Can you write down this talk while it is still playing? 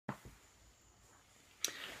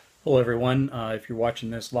Hello, everyone. If you're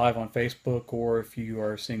watching this live on Facebook or if you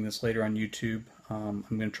are seeing this later on YouTube, I'm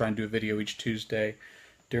going to try and do a video each Tuesday.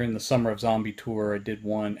 During the Summer of Zombie tour, I did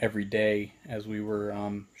one every day as we were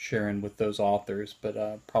sharing with those authors,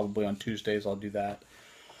 but probably on Tuesdays I'll do that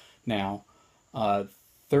now. Uh,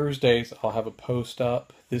 Thursdays I'll have a post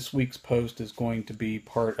up. This week's post is going to be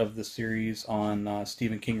part of the series on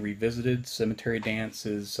Stephen King Revisited. Cemetery Dance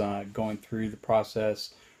is going through the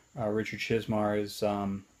process. Richard Chizmar is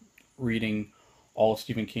reading all of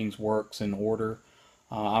Stephen King's works in order.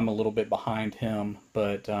 I'm a little bit behind him,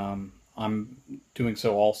 but I'm doing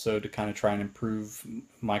so also to kind of try and improve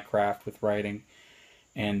my craft with writing.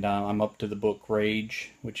 And I'm up to the book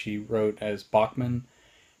Rage, which he wrote as Bachman.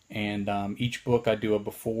 And each book I do a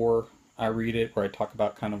before I read it, where I talk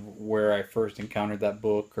about kind of where I first encountered that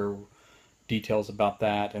book or details about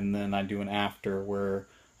that, and then I do an after where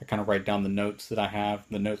I kind of write down the notes that I have.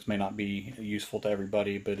 The notes may not be useful to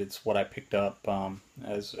everybody, but it's what I picked up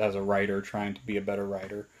as a writer, trying to be a better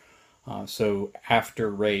writer. So after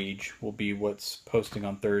Rage will be what's posting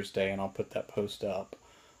on Thursday, and I'll put that post up,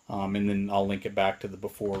 and then I'll link it back to the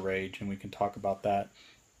before Rage, and we can talk about that.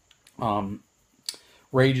 Um,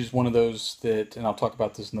 Rage is one of those that, and I'll talk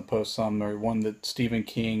about this in the post some, or one that Stephen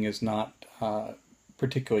King is not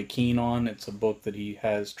particularly keen on. It's a book that he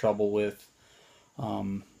has trouble with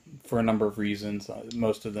um, for a number of reasons.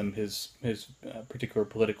 Most of them his particular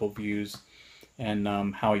political views and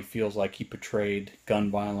how he feels like he portrayed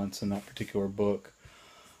gun violence in that particular book.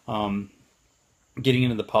 Um, Getting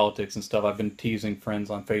into the politics and stuff, I've been teasing friends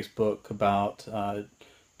on Facebook about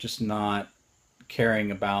just not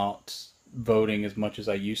caring about voting as much as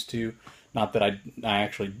I used to. Not that I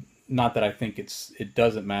actually, not that I think it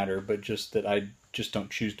doesn't matter, but just that I just don't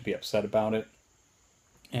choose to be upset about it.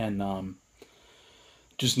 And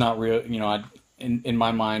just not real. In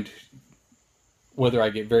my mind, whether I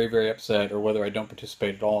get very very upset or whether I don't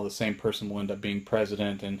participate at all, the same person will end up being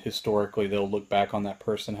president, and historically they'll look back on that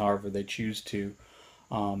person however they choose to,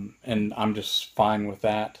 and I'm just fine with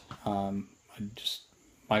that. I just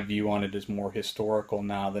My view on it is more historical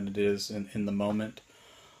now than it is in the moment.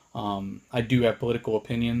 I do have political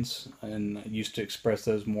opinions, and I used to express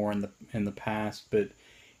those more in the past, but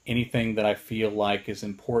anything that I feel like is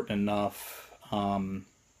important enough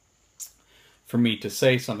for me to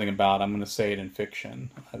say something about, I'm going to say it in fiction.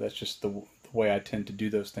 That's just the way I tend to do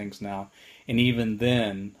those things now. And even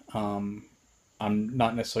then, I'm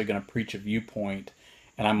not necessarily going to preach a viewpoint,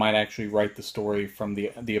 and I might actually write the story from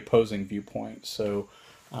the opposing viewpoint. So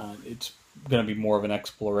it's going to be more of an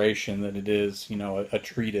exploration than it is, a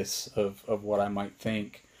treatise of what I might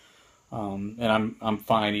think. And I'm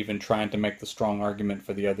fine even trying to make the strong argument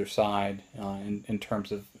for the other side in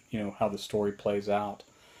terms of how the story plays out.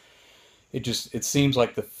 It seems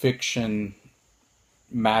like the fiction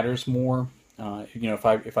matters more. If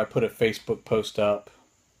I put a Facebook post up,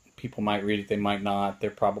 people might read it, they might not. They're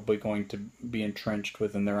probably going to be entrenched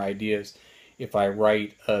within their ideas. If I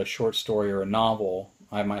write a short story or a novel,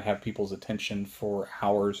 I might have people's attention for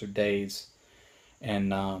hours or days,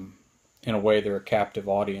 and in a way, they're a captive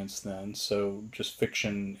audience then. So just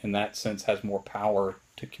fiction, in that sense, has more power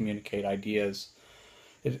to communicate ideas.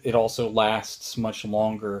 It also lasts much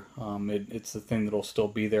longer. It's the thing that'll still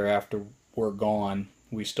be there after we're gone.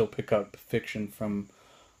 We still pick up fiction from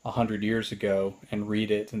 100 years ago and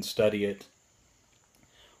read it and study it.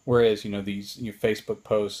 Whereas these Facebook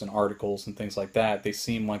posts and articles and things like that, they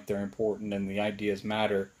seem like they're important and the ideas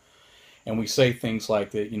matter. And we say things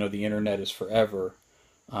like that. The internet is forever.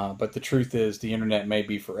 But the truth is, the internet may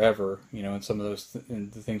be forever, and some of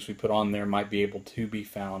and the things we put on there might be able to be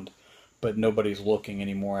found, but nobody's looking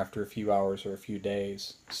anymore after a few hours or a few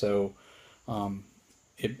days. So um,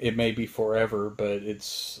 it may be forever, but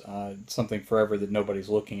it's something forever that nobody's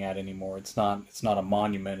looking at anymore. It's not a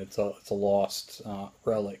monument. It's a lost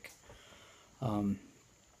relic. Um,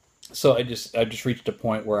 so I just reached a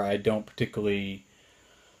point where I don't particularly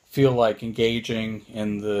feel like engaging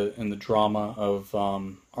in the drama of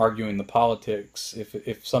arguing the politics.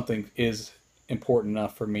 If something is important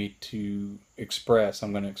enough for me to express,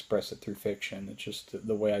 I'm going to express it through fiction. It's just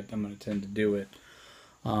the way I'm going to tend to do it.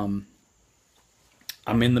 Um,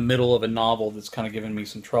 I'm in the middle of a novel that's kind of given me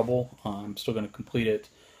some trouble. I'm still going to complete it,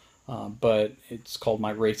 but it's called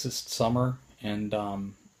My Racist Summer,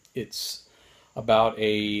 and it's about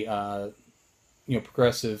a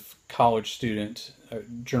progressive college student,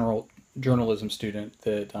 journalism student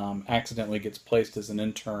that accidentally gets placed as an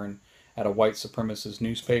intern at a white supremacist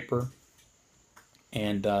newspaper,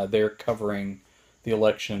 and they're covering the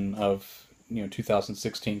election of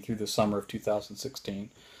 2016 through the summer of 2016.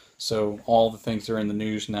 So all the things that are in the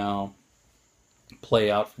news now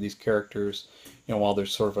play out for these characters, while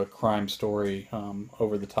there's sort of a crime story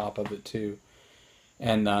over the top of it too,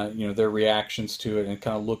 and their reactions to it, and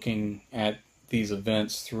kind of looking at these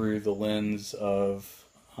events through the lens of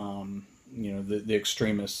the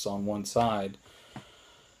extremists on one side.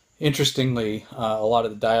 Interestingly, a lot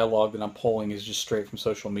of the dialogue that I'm pulling is just straight from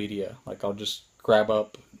social media. Like, I'll just grab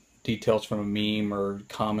up details from a meme or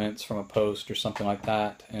comments from a post or something like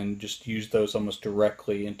that, and just use those almost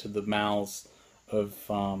directly into the mouths of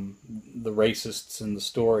the racists in the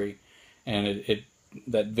story, and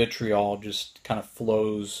that vitriol just kind of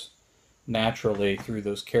flows naturally through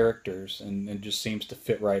those characters, and just seems to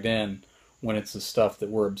fit right in when it's the stuff that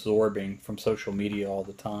we're absorbing from social media all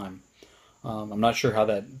the time. I'm not sure how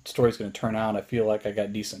that story's going to turn out. I feel like I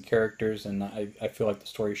got decent characters, and I feel like the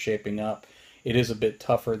story's shaping up. It is a bit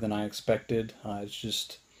tougher than I expected.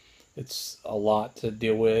 It's a lot to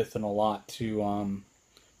deal with, and a lot to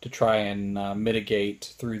try and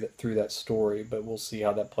mitigate through that story. But we'll see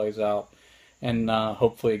how that plays out, and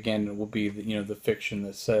hopefully, again, it will be the fiction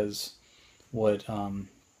that says what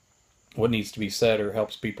needs to be said, or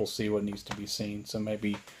helps people see what needs to be seen. So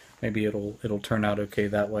maybe it'll turn out okay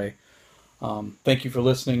that way. Thank you for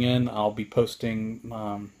listening in. I'll be posting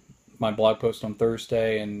my blog post on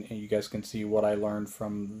Thursday, and you guys can see what I learned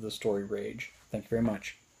from the story Rage. Thank you very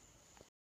much.